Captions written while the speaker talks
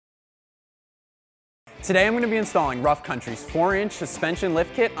Today I'm going to be installing Rough Country's 4-inch suspension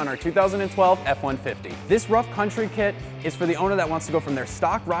lift kit on our 2012 F150. This Rough Country kit is for the owner that wants to go from their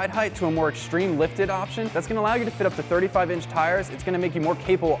stock ride height to a more extreme lifted option. That's going to allow you to fit up to 35-inch tires. It's going to make you more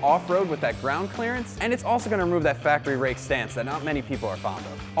capable off-road with that ground clearance, and it's also going to remove that factory rake stance that not many people are fond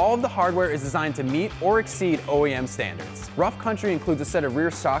of. All of the hardware is designed to meet or exceed OEM standards. Rough Country includes a set of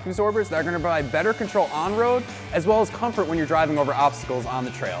rear shock absorbers that are going to provide better control on-road as well as comfort when you're driving over obstacles on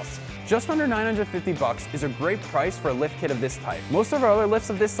the trails. Just under $950 is a great price for a lift kit of this type. Most of our other lifts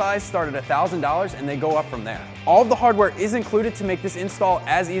of this size start at $1,000 and they go up from there. All of the hardware is included to make this install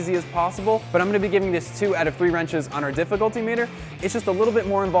as easy as possible, but I'm going to be giving this 2 out of 3 wrenches on our difficulty meter. It's just a little bit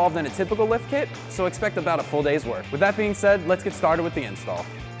more involved than a typical lift kit, so expect about a full day's work. With that being said, let's get started with the install.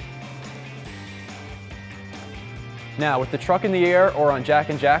 Now, with the truck in the air or on jack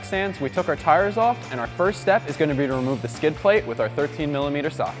and jack stands, we took our tires off, and our first step is going to be to remove the skid plate with our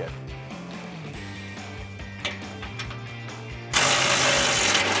 13mm socket.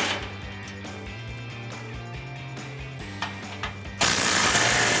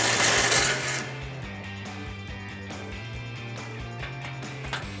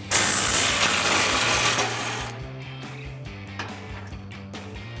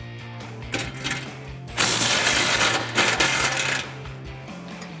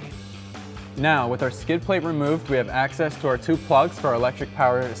 Now, with our skid plate removed, we have access to our 2 plugs for our electric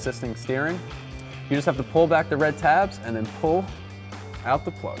power assisting steering. You just have to pull back the red tabs and then pull out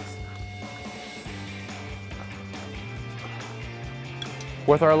the plugs.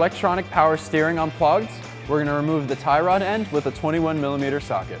 With our electronic power steering unplugged, we're going to remove the tie rod end with a 21mm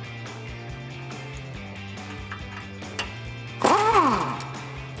socket.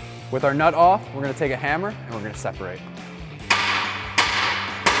 With our nut off, we're going to take a hammer and we're going to separate.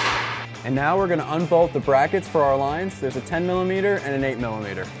 And now we're going to unbolt the brackets for our lines. There's a 10mm and an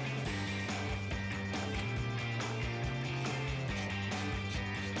 8mm.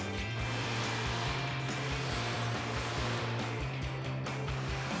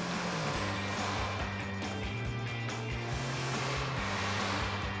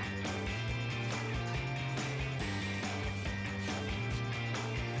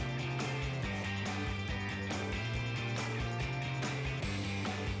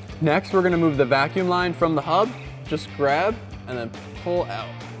 Next, we're going to move the vacuum line from the hub. Just grab and then pull out.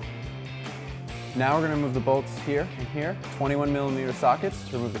 Now we're going to move the bolts here and here, 21mm sockets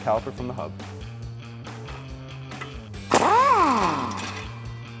to remove the caliper from the hub.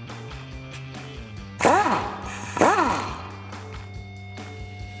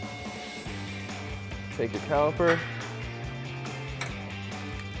 Take your caliper.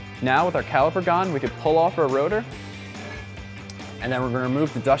 Now with our caliper gone, we can pull off our rotor. And then we're going to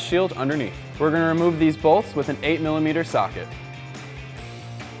remove the dust shield underneath. We're going to remove these bolts with an 8mm socket.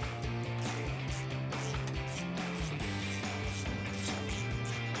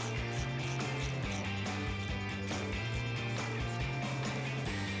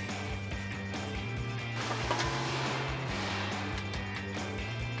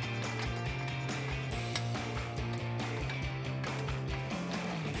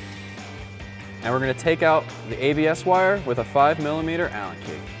 And we're going to take out the ABS wire with a 5mm Allen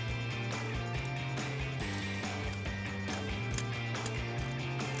key.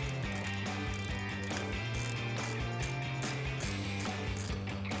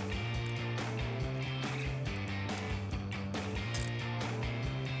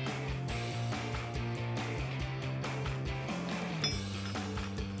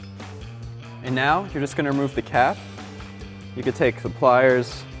 And now you're just going to remove the cap. You could take the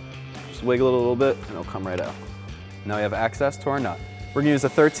pliers, wiggle it a little bit and it'll come right out. Now we have access to our nut. We're going to use a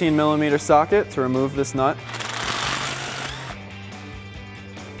 13mm socket to remove this nut.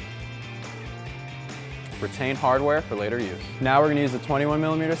 Retain hardware for later use. Now we're going to use a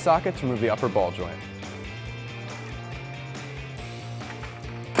 21mm socket to remove the upper ball joint.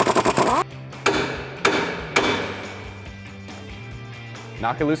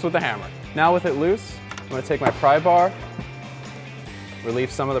 Knock it loose with the hammer. Now with it loose, I'm going to take my pry bar,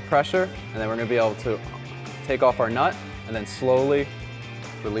 relieve some of the pressure, and then we're going to be able to take off our nut and then slowly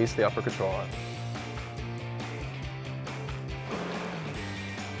release the upper control arm.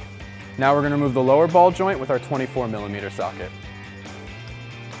 Now we're going to remove the lower ball joint with our 24mm socket.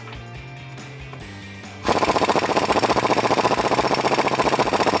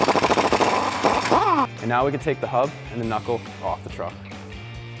 And now we can take the hub and the knuckle off the truck.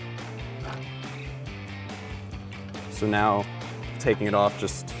 So now, taking it off,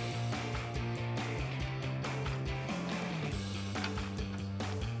 just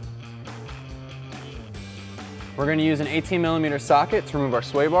we're going to use an 18mm socket to remove our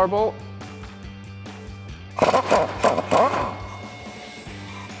sway bar bolt.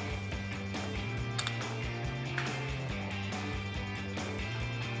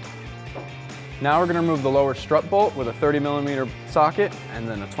 Now we're going to remove the lower strut bolt with a 30mm socket and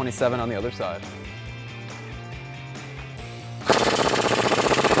then a 27 on the other side.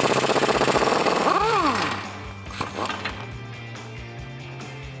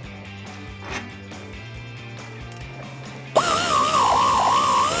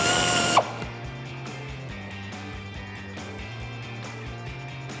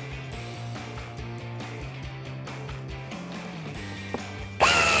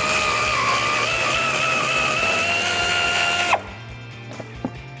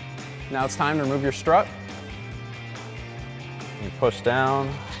 Now it's time to remove your strut. You push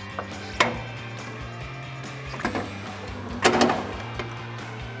down.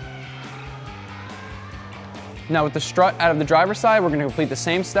 Now with the strut out of the driver's side, we're going to complete the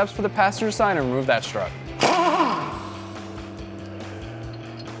same steps for the passenger side and remove that strut.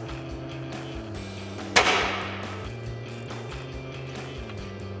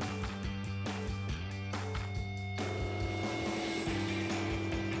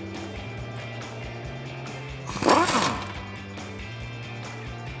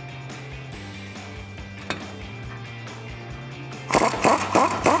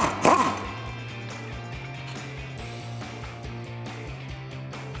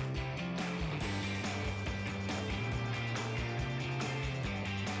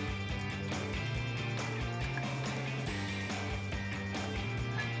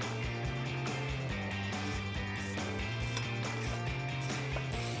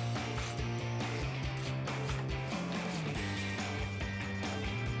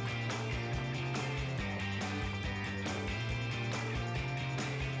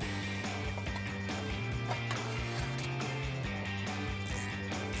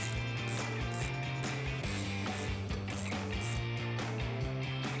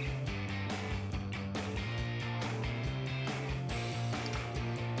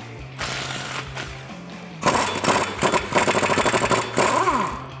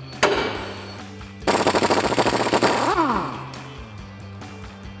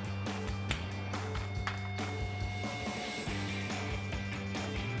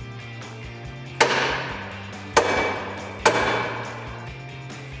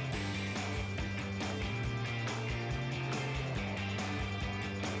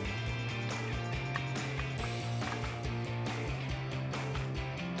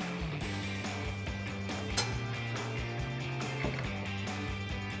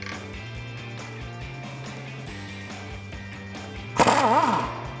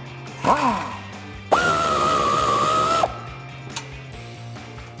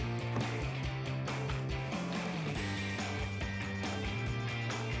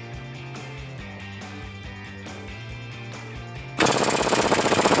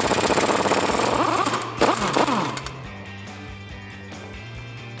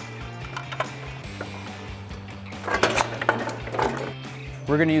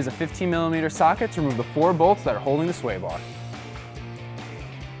 We're going to use a 15mm socket to remove the 4 bolts that are holding the sway bar.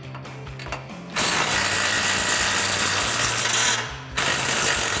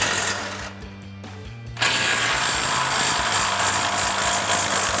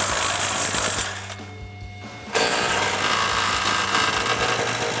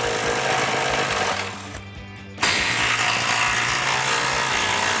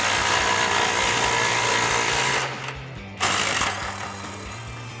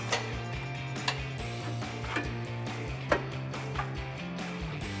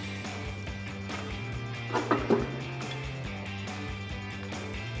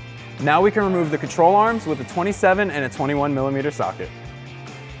 Now we can remove the control arms with a 27 and a 21mm socket.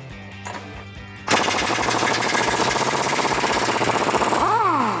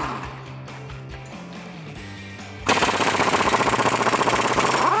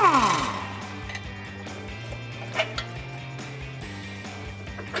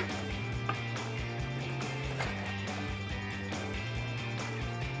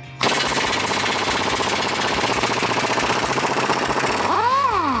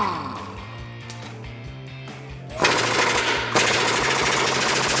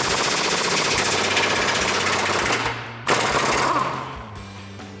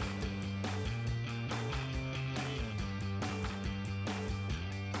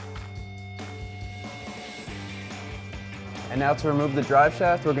 And now to remove the drive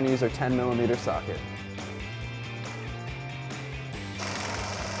shaft, we're going to use our 10mm socket.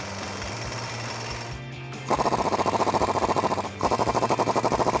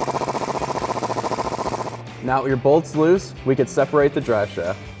 Now with your bolts loose, we can separate the drive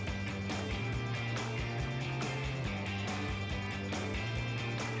shaft.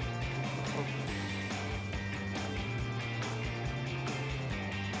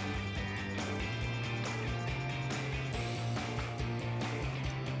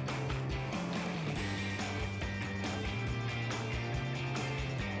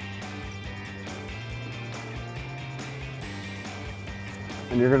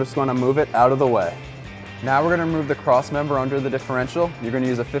 and you're just going to move it out of the way. Now we're going to remove the cross member under the differential. You're going to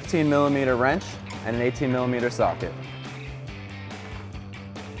use a 15mm wrench and an 18mm socket.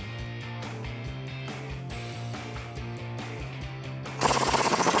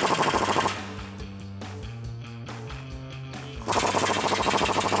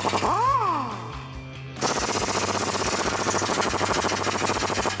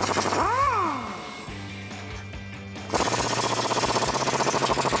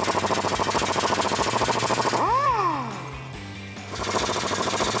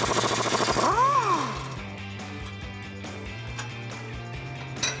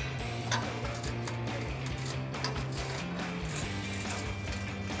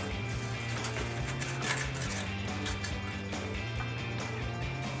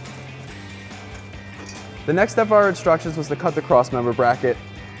 The next step of our instructions was to cut the crossmember bracket,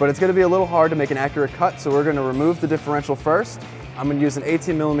 but it's going to be a little hard to make an accurate cut, so we're going to remove the differential first. I'm going to use an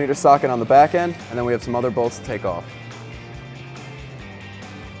 18mm socket on the back end, and then we have some other bolts to take off.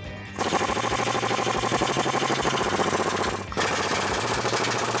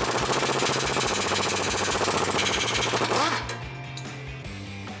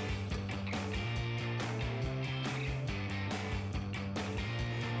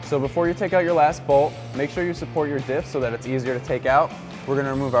 So before you take out your last bolt, make sure you support your diff so that it's easier to take out. We're going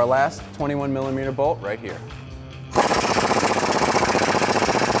to remove our last 21mm bolt right here.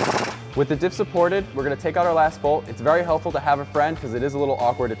 With the diff supported, we're going to take out our last bolt. It's very helpful to have a friend because it is a little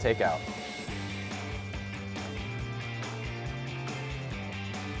awkward to take out.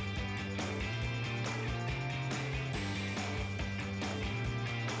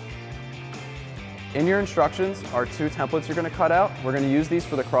 In your instructions are 2 templates you're going to cut out. We're going to use these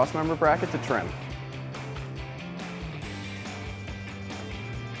for the crossmember bracket to trim.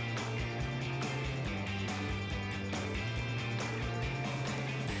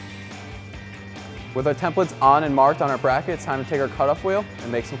 With our templates on and marked on our bracket, it's time to take our cutoff wheel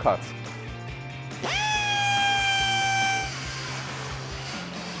and make some cuts.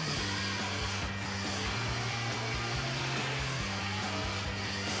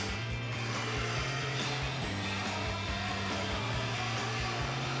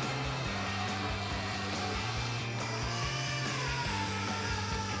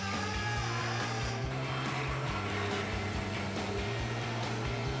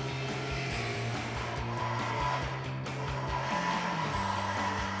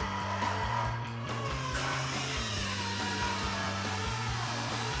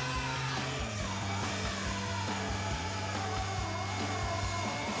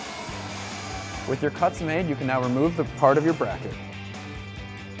 With your cuts made, you can now remove the part of your bracket.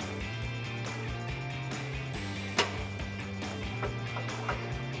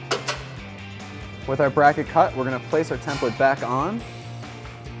 With our bracket cut, we're going to place our template back on,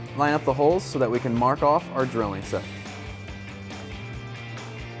 line up the holes so that we can mark off our drilling set.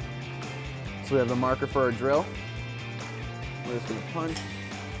 So we have the marker for our drill. We're just going to punch,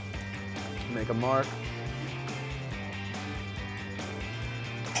 make a mark.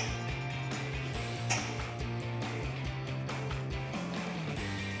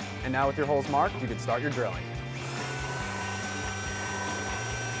 And now with your holes marked, you can start your drilling.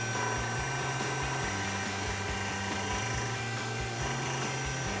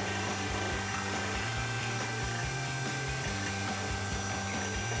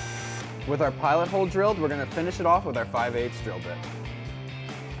 With our pilot hole drilled, we're going to finish it off with our 5/8 drill bit.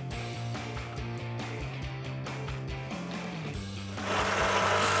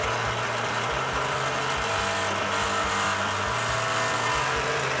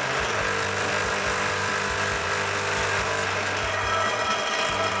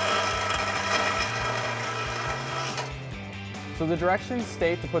 So the directions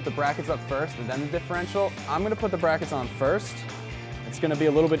state to put the brackets up first and then the differential. I'm going to put the brackets on first. It's going to be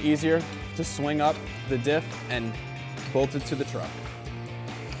a little bit easier to swing up the diff and bolt it to the truck.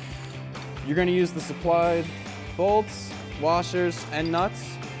 You're going to use the supplied bolts, washers, and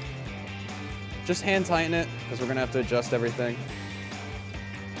nuts. Just hand tighten it because we're going to have to adjust everything.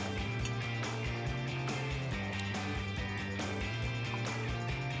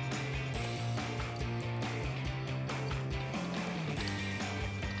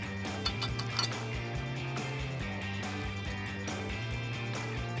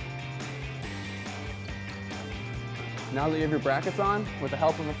 Now that you have your brackets on, with the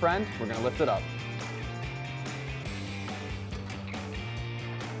help of a friend, we're going to lift it up.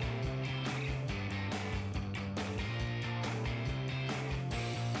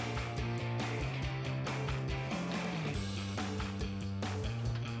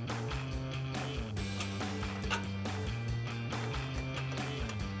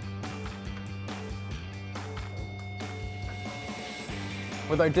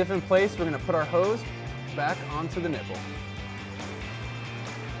 With our diff in place, we're going to put our hose back onto the nipple.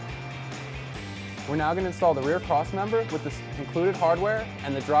 We're now going to install the rear cross member with the included hardware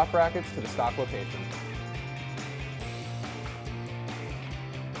and the drop brackets to the stock location.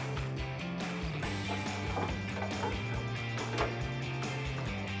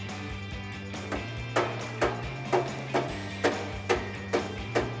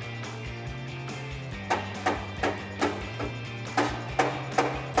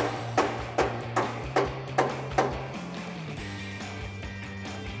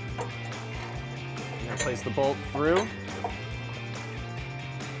 Place the bolt through.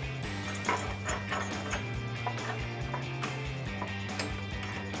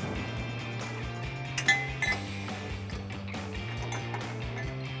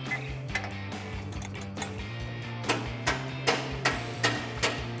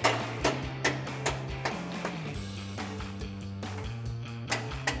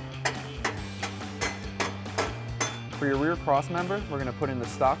 For your rear cross member, we're going to put in the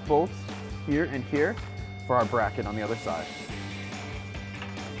stock bolts here and here for our bracket on the other side.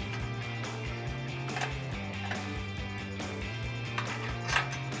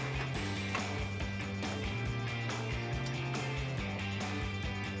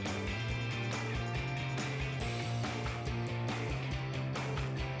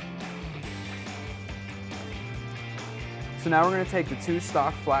 So now we're going to take the two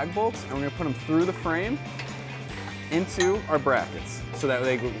stock flag bolts and we're going to put them through the frame into our brackets so that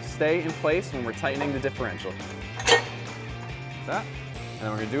they stay in place when we're tightening the differential. Like that. And then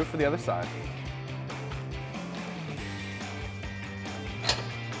we're going to do it for the other side.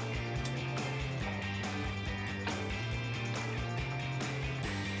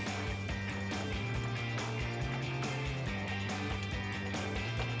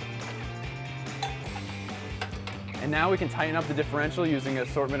 And now we can tighten up the differential using an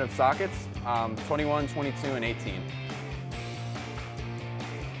assortment of sockets, 21, 22, and 18.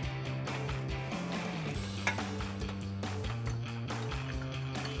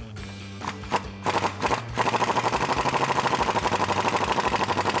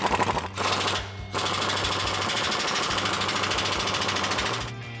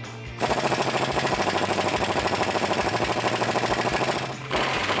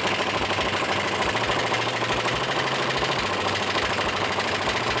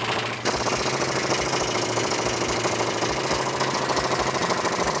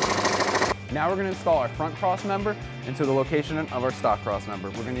 Now we're going to install our front cross member into the location of our stock cross member.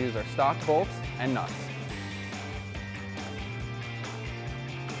 We're going to use our stock bolts and nuts.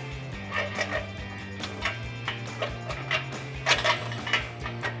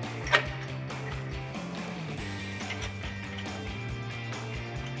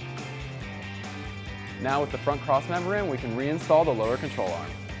 Now with the front cross member in, we can reinstall the lower control arm.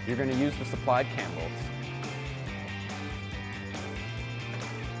 You're going to use the supplied cam bolts.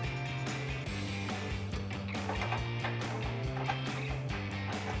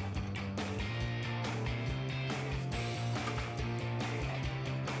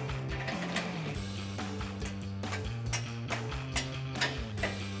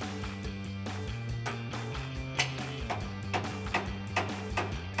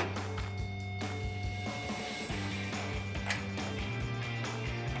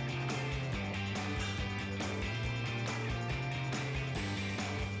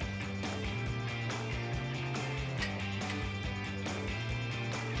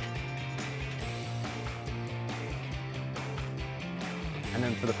 And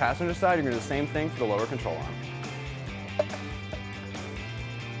then for the passenger side, you're going to do the same thing for the lower control arm.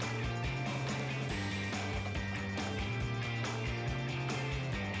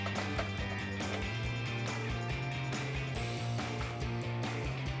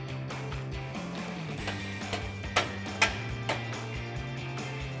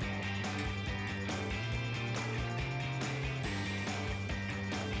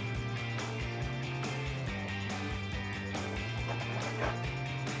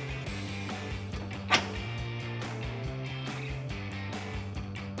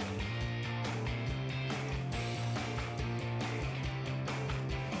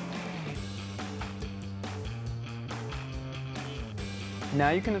 Now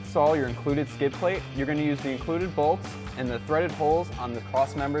you can install your included skid plate. You're going to use the included bolts and the threaded holes on the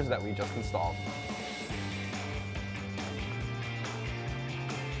cross members that we just installed.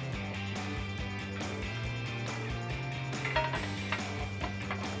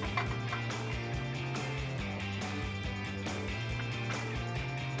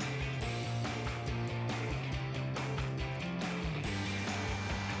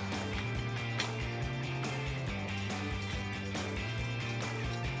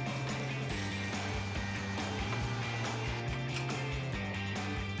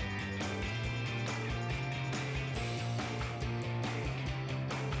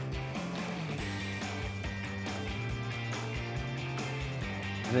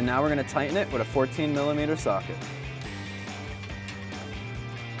 And then now we're going to tighten it with a 14mm socket.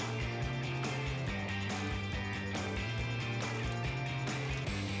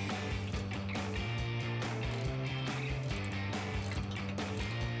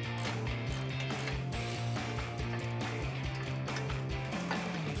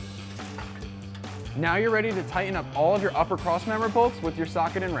 Now you're ready to tighten up all of your upper crossmember bolts with your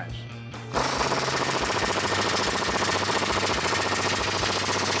socket and wrench.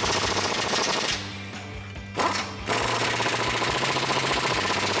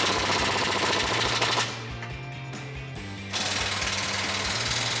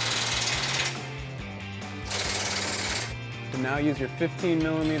 So now use your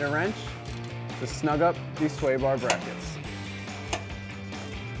 15mm wrench to snug up these sway bar brackets.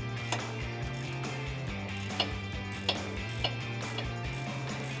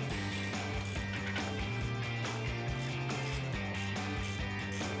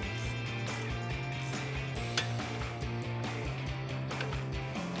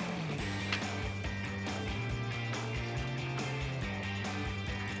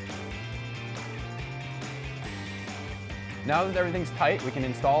 Now that everything's tight, we can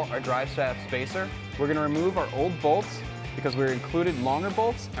install our drive shaft spacer. We're going to remove our old bolts because we included longer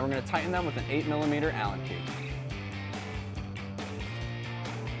bolts, and we're going to tighten them with an 8mm Allen key.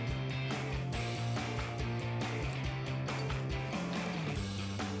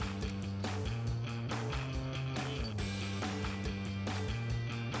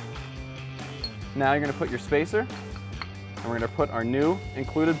 Now you're going to put your spacer, and we're going to put our new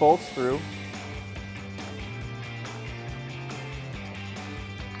included bolts through.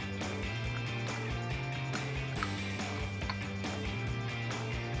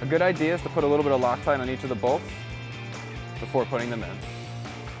 A good idea is to put a little bit of Loctite on each of the bolts before putting them in.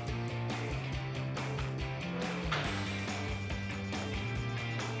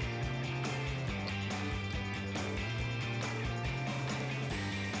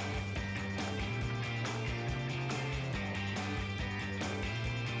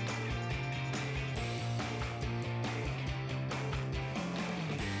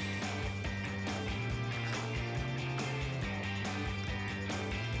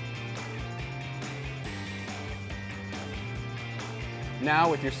 Now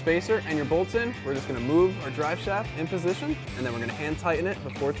with your spacer and your bolts in, we're just going to move our drive shaft in position, and then we're going to hand tighten it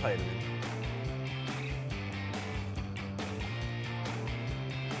before tightening.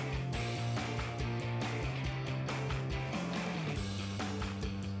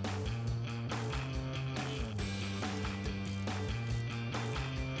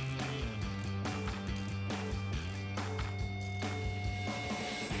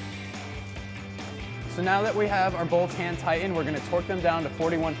 So now that we have our bolts hand tightened, we're going to torque them down to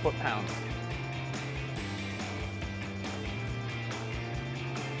 41 foot-pounds.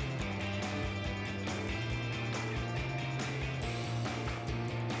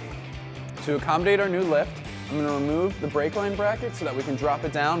 To accommodate our new lift, I'm going to remove the brake line bracket so that we can drop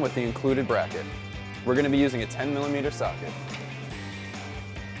it down with the included bracket. We're going to be using a 10mm socket.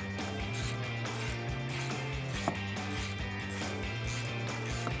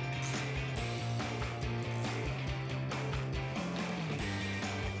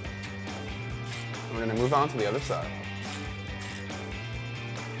 We're going to move on to the other side.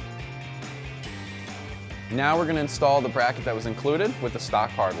 Now we're going to install the bracket that was included with the stock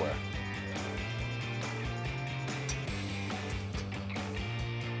hardware.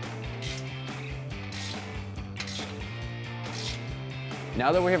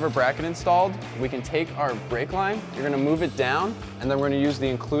 Now that we have our bracket installed, we can take our brake line, you're going to move it down, and then we're going to use the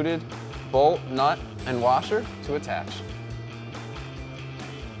included bolt, nut, and washer to attach.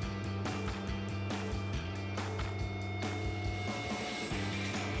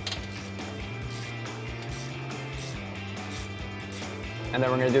 And then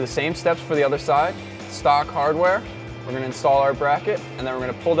we're going to do the same steps for the other side. Stock hardware, we're going to install our bracket, and then we're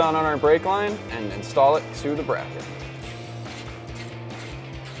going to pull down on our brake line and install it to the bracket.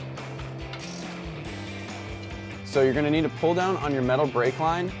 So you're going to need to pull down on your metal brake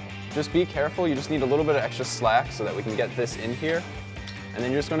line. Just be careful, you just need a little bit of extra slack so that we can get this in here. And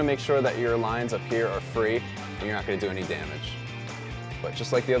then you're just going to make sure that your lines up here are free and you're not going to do any damage. But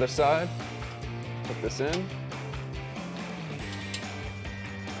just like the other side, put this in.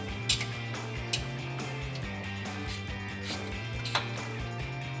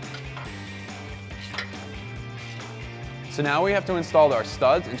 So now we have to install our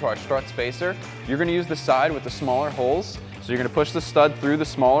studs into our strut spacer. You're going to use the side with the smaller holes. So you're going to push the stud through the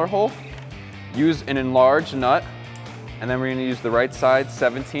smaller hole, use an enlarged nut, and then we're going to use the right side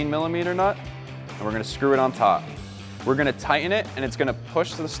 17mm nut, and we're going to screw it on top. We're gonna tighten it and it's gonna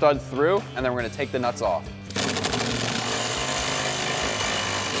push the stud through, and then we're gonna take the nuts off.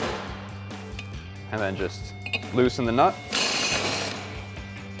 And then just loosen the nut.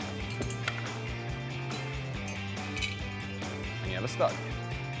 And you have a stud.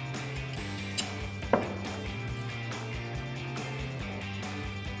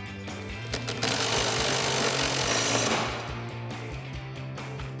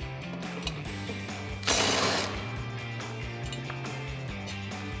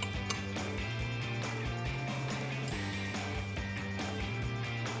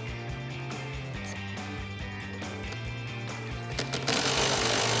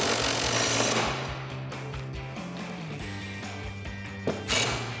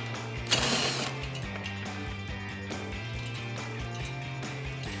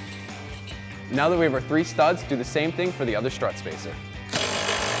 Now that we have our 3 studs, do the same thing for the other strut spacer.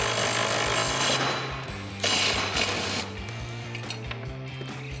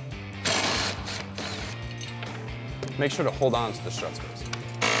 Make sure to hold on to the strut spacer.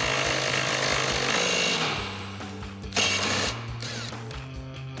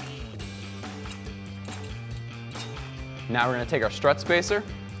 Now we're going to take our strut spacer,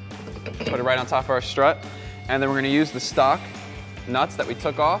 put it right on top of our strut, and then we're going to use the stock nuts that we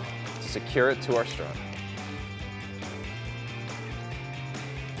took off to secure it to our strut.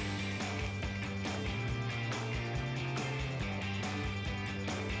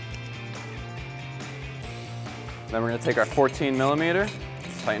 Then we're going to take our 14 millimeter,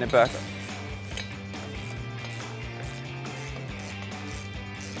 tighten it back up.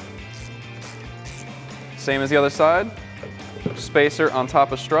 Same as the other side, spacer on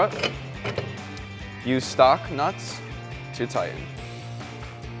top of strut. Use stock nuts to tighten.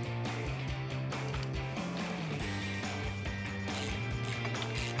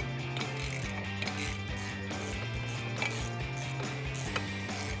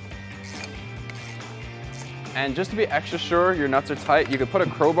 And just to be extra sure your nuts are tight, you could put a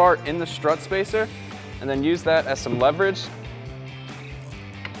crowbar in the strut spacer and then use that as some leverage.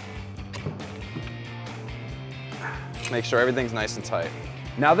 Make sure everything's nice and tight.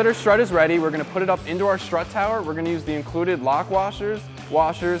 Now that our strut is ready, we're going to put it up into our strut tower. We're going to use the included lock washers,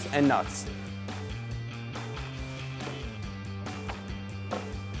 and nuts.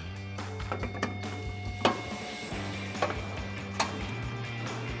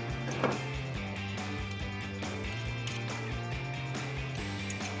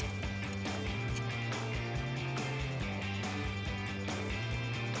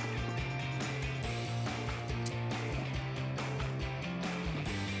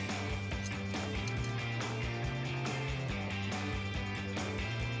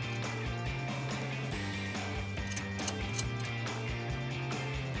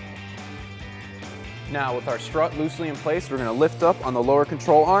 Now with our strut loosely in place, we're going to lift up on the lower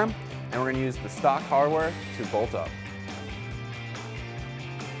control arm and we're going to use the stock hardware to bolt up.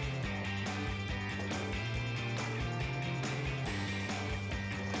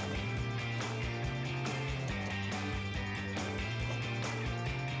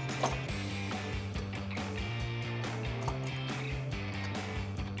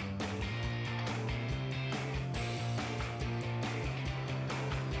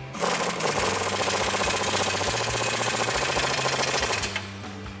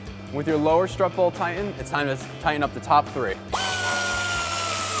 With your lower strut bolt tightened, it's time to tighten up the top 3.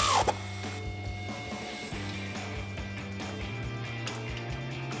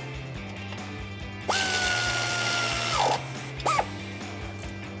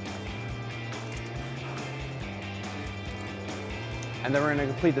 And then we're going to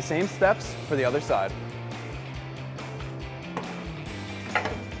complete the same steps for the other side.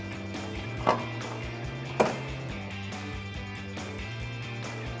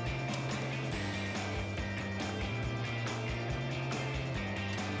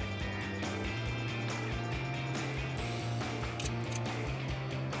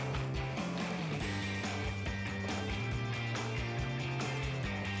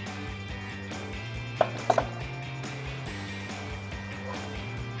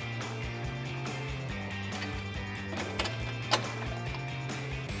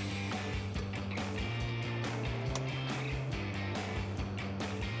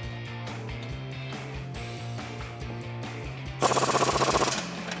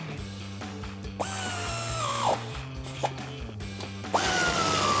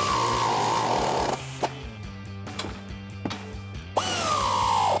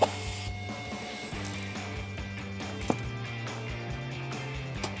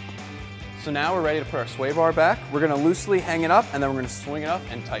 So now we're ready to put our sway bar back. We're going to loosely hang it up and then we're going to swing it up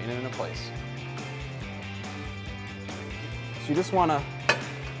and tighten it into place. you just want to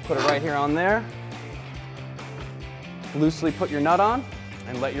put it right here on there, loosely put your nut on,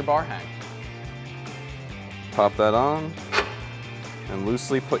 and let your bar hang. Pop that on, and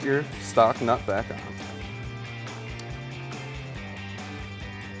loosely put your stock nut back on.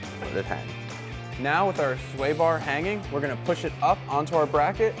 Let it hang. Now with our sway bar hanging, we're going to push it up onto our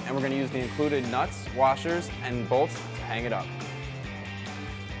bracket, and we're going to use the included nuts, washers, and bolts to hang it up.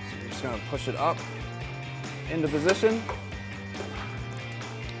 So you're just going to push it up into position,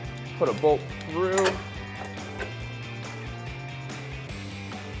 put a bolt through,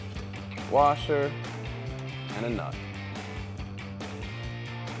 washer, and a nut.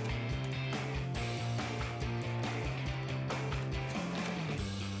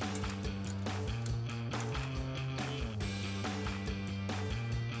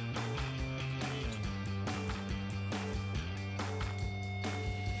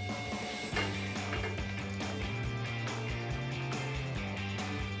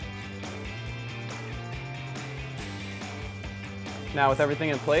 Now with everything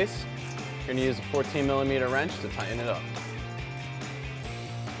in place, you're going to use a 14mm wrench to tighten it up.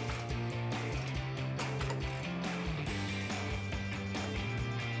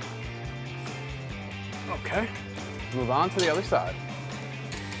 Okay, move on to the other side.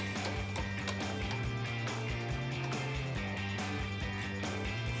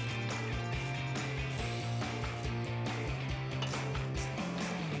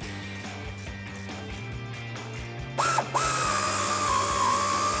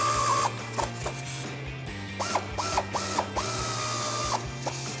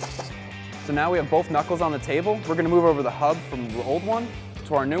 So now we have both knuckles on the table. We're going to move over the hub from the old one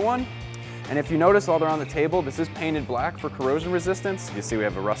to our new one. And if you notice while they're on the table, this is painted black for corrosion resistance. You see we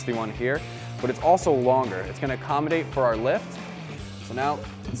have a rusty one here, but it's also longer. It's going to accommodate for our lift. So now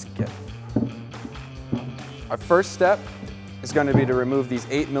let's get our first step is going to be to remove these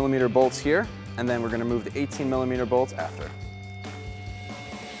 8mm bolts here, and then we're going to move the 18mm bolts after.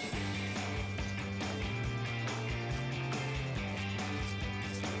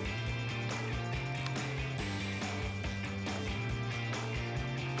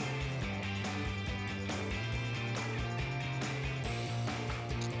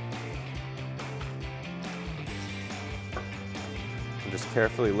 Just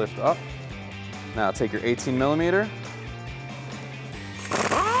carefully lift up. Now take your 18mm.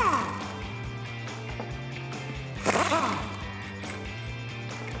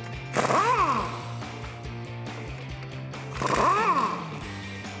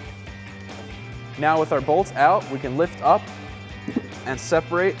 Now with our bolts out, we can lift up and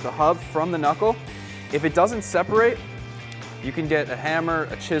separate the hub from the knuckle. If it doesn't separate, you can get a hammer,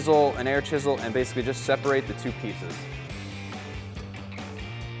 a chisel, an air chisel, and basically just separate the two pieces.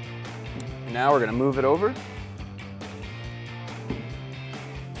 Now we're going to move it over.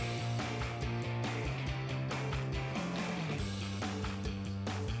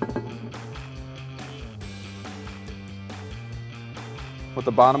 Put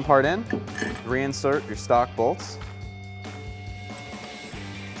the bottom part in, reinsert your stock bolts.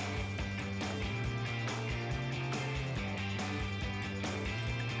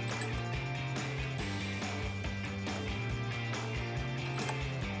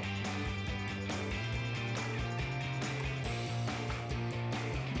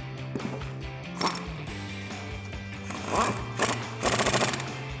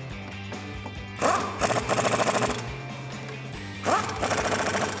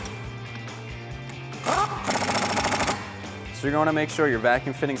 So you're going to make sure your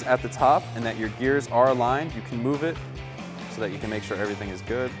vacuum fitting's at the top and that your gears are aligned. You can move it so that you can make sure everything is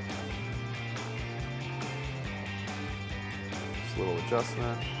good. Just a little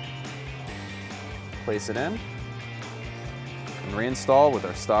adjustment. Place it in and reinstall with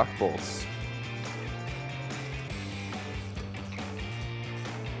our stock bolts.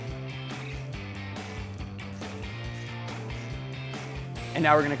 And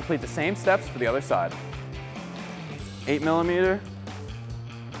now we're going to complete the same steps for the other side. 8mm.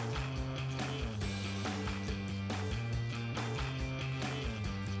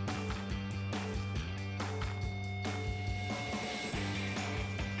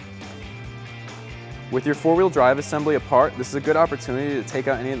 With your four-wheel drive assembly apart, this is a good opportunity to take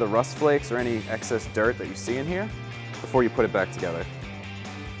out any of the rust flakes or any excess dirt that you see in here before you put it back together.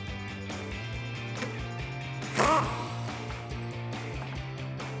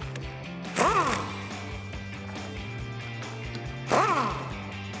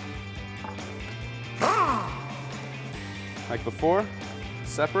 Like before,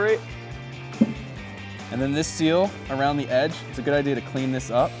 separate. And then this seal around the edge, it's a good idea to clean this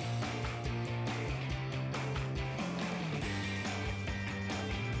up.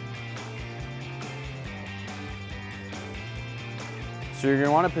 So you're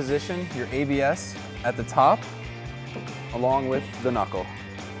gonna wanna position your ABS at the top along with the knuckle.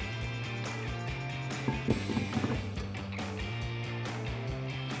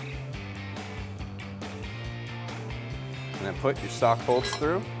 And then put your stock bolts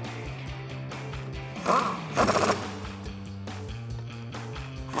through.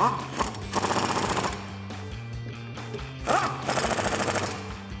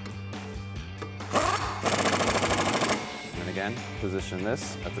 And again, position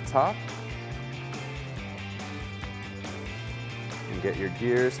this at the top. And get your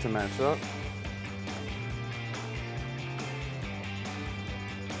gears to match up.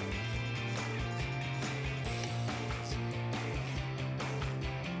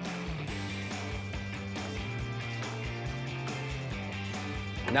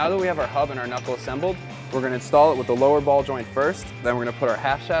 Now that we have our hub and our knuckle assembled, we're going to install it with the lower ball joint first, then we're going to put our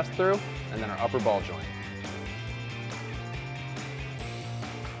half shaft through, and then our upper ball joint.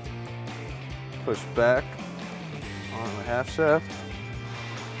 Push back on the half shaft.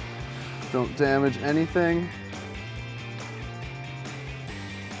 Don't damage anything.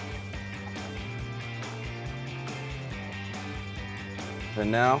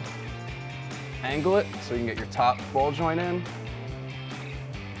 Then now, angle it so you can get your top ball joint in.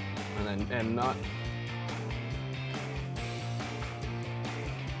 And then end nut.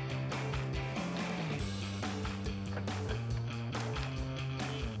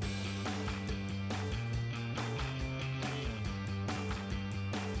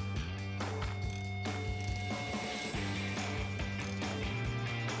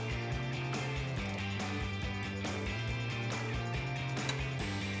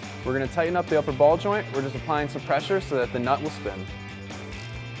 We're going to tighten up the upper ball joint. We're just applying some pressure so that the nut will spin.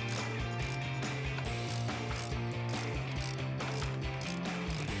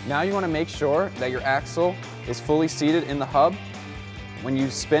 Now you want to make sure that your axle is fully seated in the hub. When you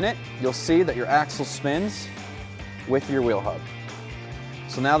spin it, you'll see that your axle spins with your wheel hub.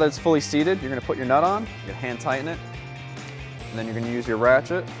 So now that it's fully seated, you're going to put your nut on, you're going to hand tighten it, and then you're going to use your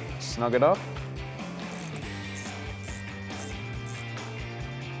ratchet, snug it up.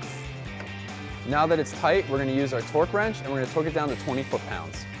 Now that it's tight, we're going to use our torque wrench and we're going to torque it down to 20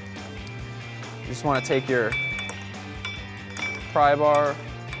 foot-pounds. You just want to take your pry bar,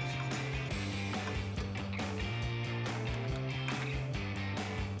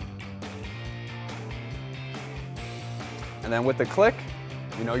 and then with the click,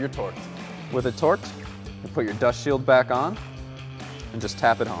 you know you're torqued. With it torqued, you put your dust shield back on and just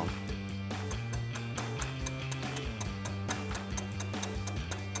tap it home.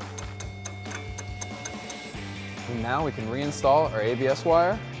 And now we can reinstall our ABS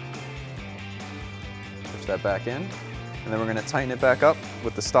wire. Push that back in. And then we're going to tighten it back up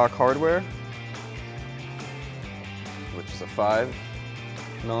with the stock hardware, which is a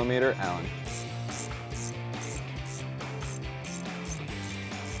 5mm Allen.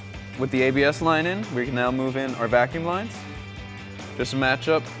 With the ABS line in, we can now move in our vacuum lines. Just match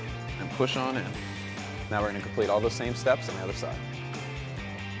up and push on in. Now we're going to complete all those same steps on the other side.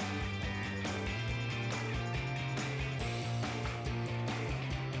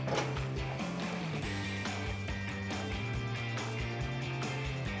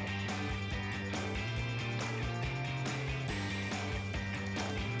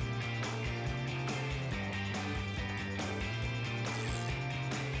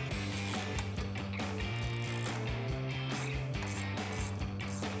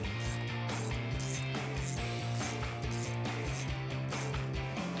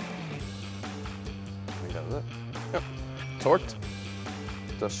 Yep. Torqued.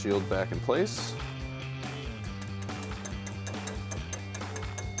 Dust shield back in place.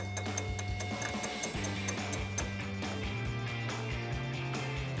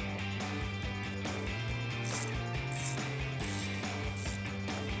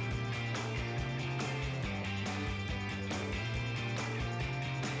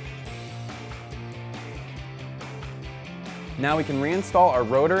 Now we can reinstall our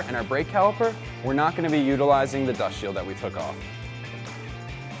rotor and our brake caliper. We're not going to be utilizing the dust shield that we took off.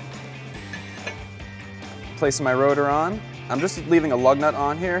 Placing my rotor on. I'm just leaving a lug nut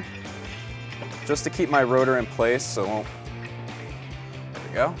on here just to keep my rotor in place so it won't. There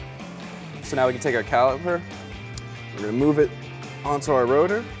we go. So now we can take our caliper. We're going to move it onto our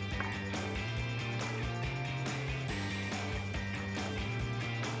rotor.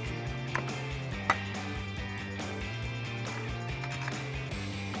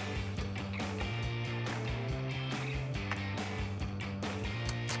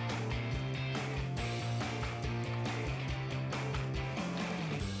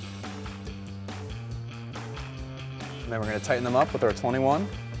 And then we're going to tighten them up with our 21.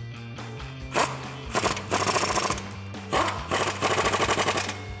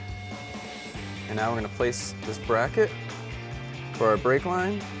 And now we're going to place this bracket for our brake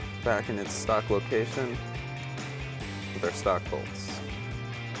line back in its stock location with our stock bolts.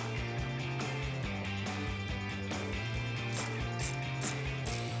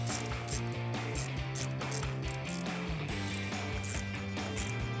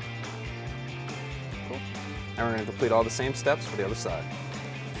 Cool. And we're going to complete all the same steps for the other side.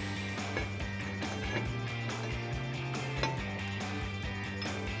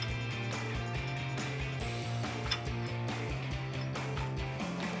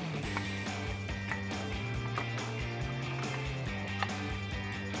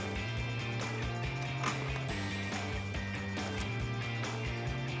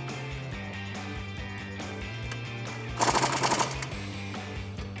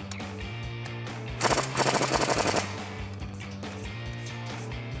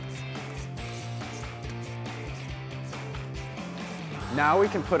 Now we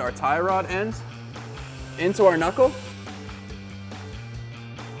can put our tie rod end into our knuckle.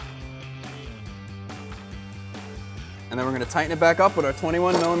 And then we're going to tighten it back up with our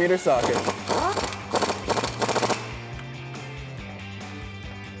 21mm socket.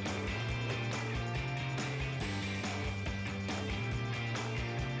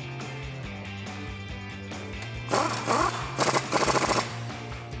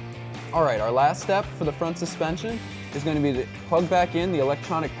 All right, our last step for the front suspension is going to be to plug back in the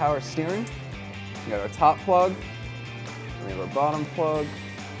electronic power steering. We got our top plug, and we have our bottom plug.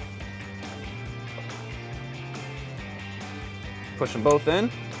 Push them both in,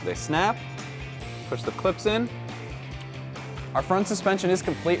 they snap. Push the clips in. Our front suspension is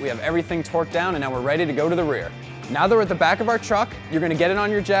complete. We have everything torqued down, and now we're ready to go to the rear. Now that we're at the back of our truck, you're going to get it on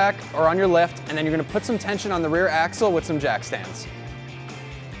your jack or on your lift, and then you're going to put some tension on the rear axle with some jack stands.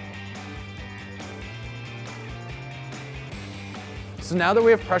 So now that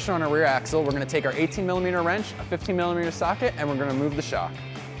we have pressure on our rear axle, we're going to take our 18mm wrench, a 15mm socket, and we're going to move the shock.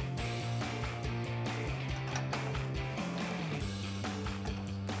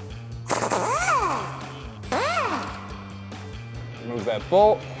 Remove that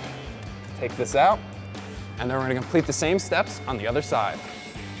bolt, take this out, and then we're going to complete the same steps on the other side.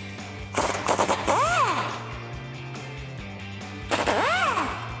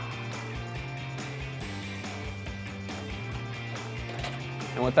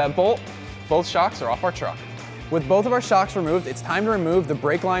 And with that bolt, both shocks are off our truck. With both of our shocks removed, it's time to remove the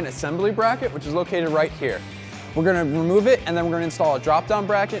brake line assembly bracket, which is located right here. We're going to remove it, and then we're going to install a drop-down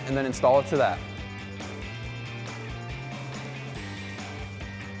bracket and then install it to that.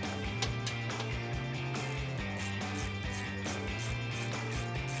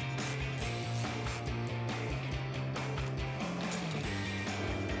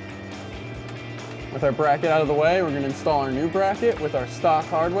 With our bracket out of the way, we're going to install our new bracket with our stock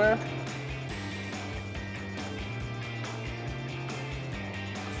hardware.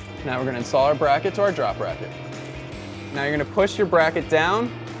 Now we're going to install our bracket to our drop bracket. Now you're going to push your bracket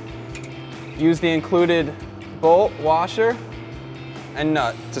down, use the included bolt, washer, and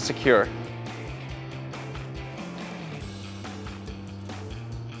nut to secure.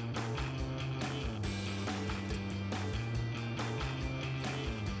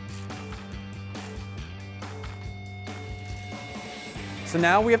 So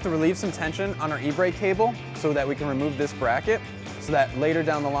now we have to relieve some tension on our e-brake cable so that we can remove this bracket, so that later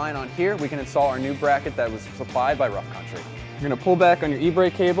down the line on here, we can install our new bracket that was supplied by Rough Country. You're gonna pull back on your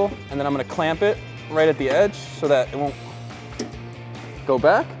e-brake cable, and then I'm gonna clamp it right at the edge so that it won't go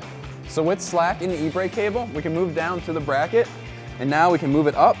back. So with slack in the e-brake cable, we can move down to the bracket, and now we can move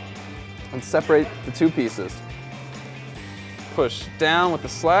it up and separate the two pieces. Push down with the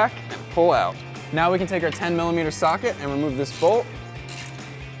slack and pull out. Now we can take our 10mm socket and remove this bolt.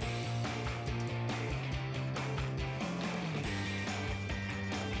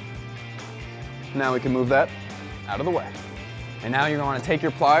 Now we can move that out of the way. And now you're going to take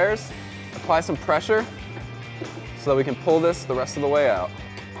your pliers, apply some pressure so that we can pull this the rest of the way out.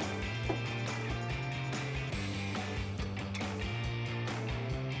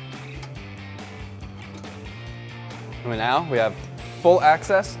 And now we have full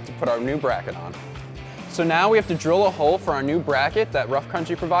access to put our new bracket on. So now we have to drill a hole for our new bracket that Rough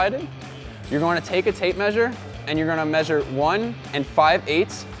Country provided. You're going to take a tape measure and you're going to measure 1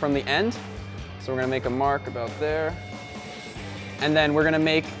 5/8 from the end. So we're going to make a mark about there. And then we're going to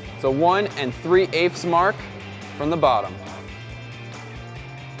make the 1 3/8 mark from the bottom.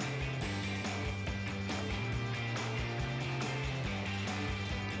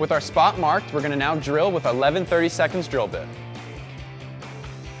 With our spot marked, we're gonna now drill with our 11/32 drill bit.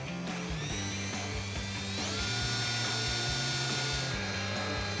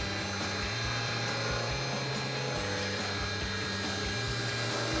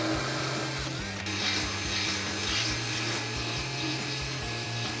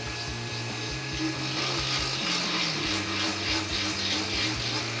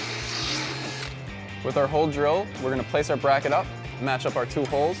 With our hole drill, we're gonna place our bracket up, match up our two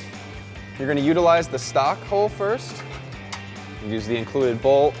holes. You're gonna utilize the stock hole first. Use the included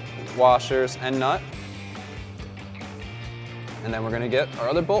bolt, washers, and nut. And then we're gonna get our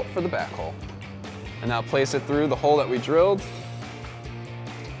other bolt for the back hole. And now place it through the hole that we drilled.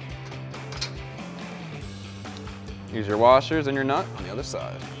 Use your washers and your nut on the other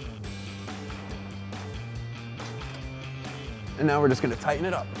side. And now we're just gonna tighten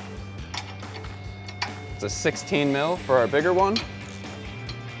it up. It's a 16 mil for our bigger one.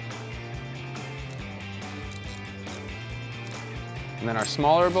 And then our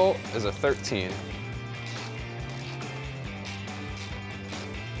smaller bolt is a 13.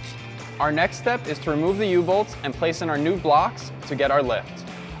 Our next step is to remove the U-bolts and place in our new blocks to get our lift.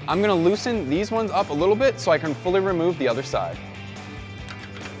 I'm gonna loosen these ones up a little bit so I can fully remove the other side.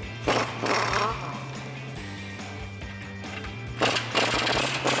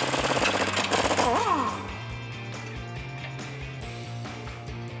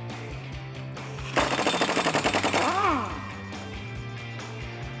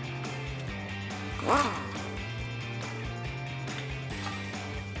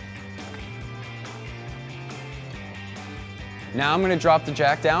 Now I'm going to drop the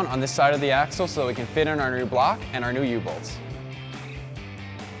jack down on this side of the axle so that we can fit in our new block and our new U-bolts.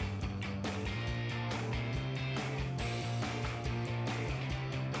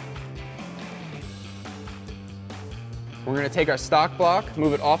 We're going to take our stock block,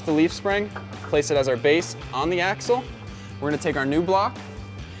 move it off the leaf spring, place it as our base on the axle. We're going to take our new block,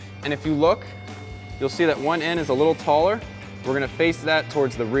 and if you look, you'll see that one end is a little taller. We're going to face that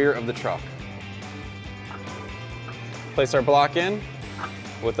towards the rear of the truck. Place our block in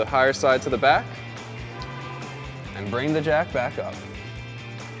with the higher side to the back and bring the jack back up.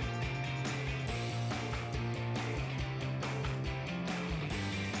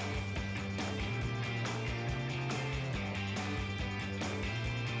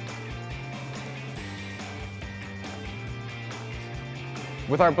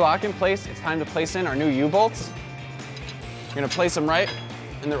 With our block in place, it's time to place in our new U-bolts. We're going to place them right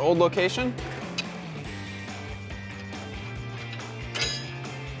in their old location.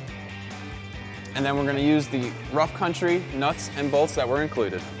 And then we're going to use the rough country nuts and bolts that were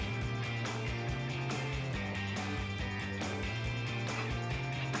included.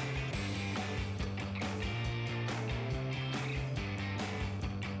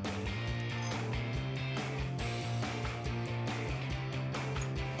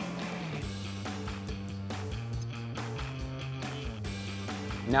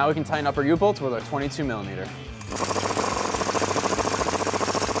 Now we can tighten up our U-bolts with our 22 millimeter.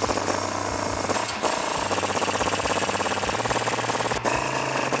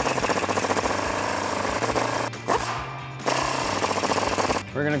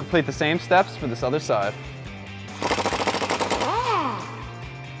 We're going to complete the same steps for this other side.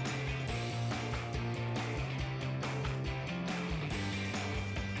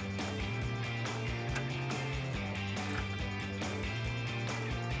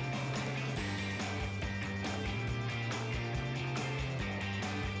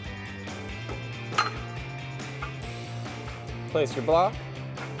 Place your block,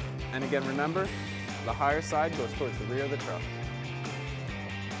 and again remember, the higher side goes towards the rear of the truck.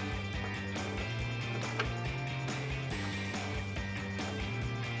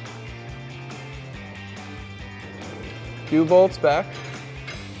 U-bolts back.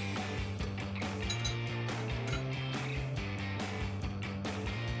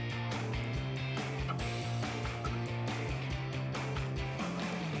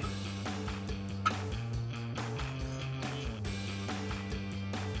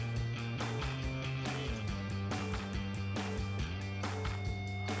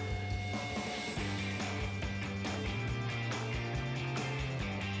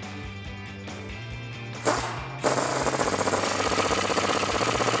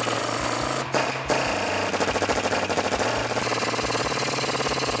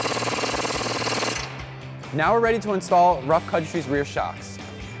 Now we're ready to install Rough Country's rear shocks.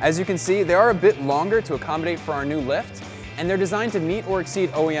 As you can see, they are a bit longer to accommodate for our new lift, and they're designed to meet or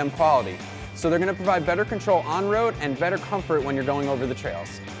exceed OEM quality. So they're going to provide better control on road and better comfort when you're going over the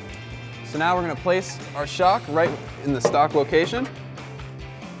trails. So now we're going to place our shock right in the stock location.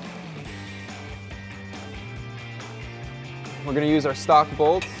 we're going to use our stock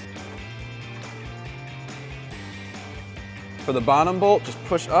bolts. For the bottom bolt, just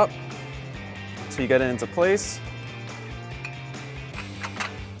push up until you get it into place.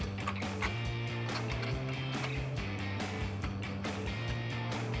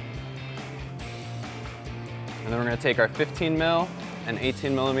 And then we're going to take our 15 mil and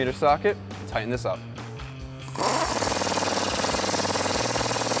 18 millimeter socket and tighten this up.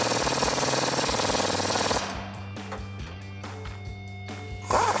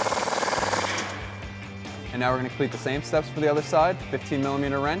 And now we're going to complete the same steps for the other side. 15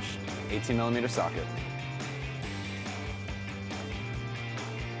 millimeter wrench, 18 millimeter socket.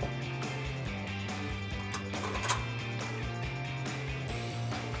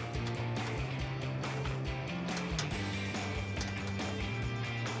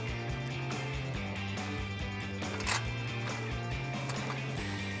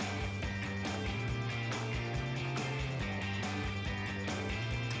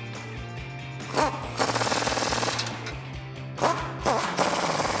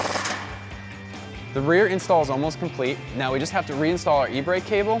 The rear install is almost complete. Now we just have to reinstall our e-brake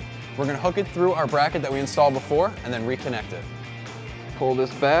cable. We're going to hook it through our bracket that we installed before and then reconnect it. Pull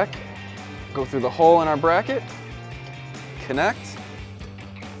this back, go through the hole in our bracket, connect,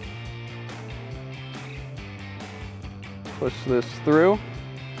 push this through,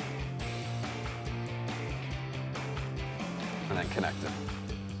 and then connect it.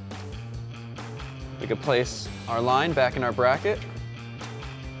 We can place our line back in our bracket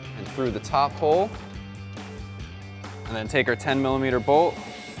and through the top hole, and then take our 10 millimeter bolt,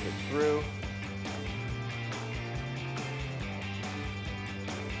 get through,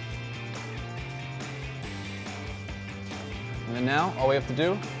 and then now all we have to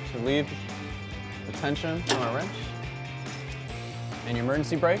do is relieve the tension on our wrench, and your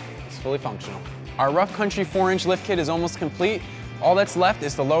emergency brake is fully functional. Our Rough Country 4-inch lift kit is almost complete. All that's left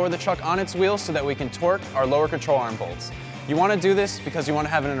is to lower the truck on its wheels so that we can torque our lower control arm bolts. You want to do this because you want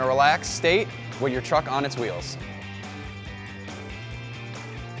to have it in a relaxed state with your truck on its wheels.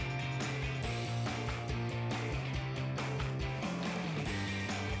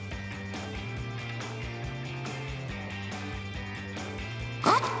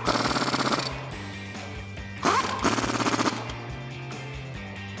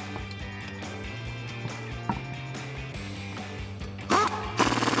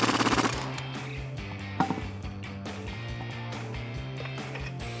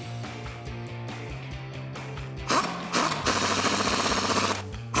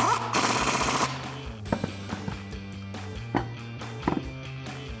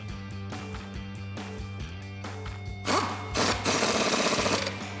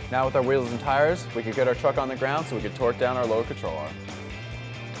 Now with our wheels and tires, we could get our truck on the ground so we could torque down our lower control arm.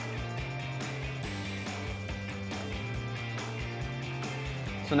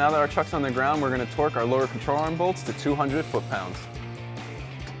 So now that our truck's on the ground, we're going to torque our lower control arm bolts to 200 foot-pounds.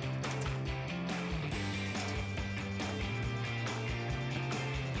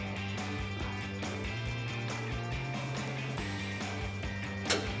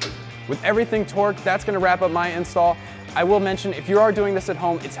 With everything torqued, that's going to wrap up my install. I will mention, if you are doing this at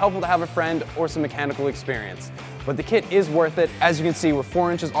home, it's helpful to have a friend or some mechanical experience. But the kit is worth it. As you can see, we're 4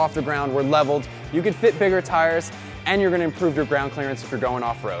 inches off the ground, we're leveled, you can fit bigger tires, and you're going to improve your ground clearance if you're going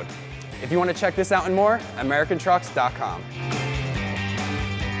off-road. If you want to check this out and more, AmericanTrucks.com.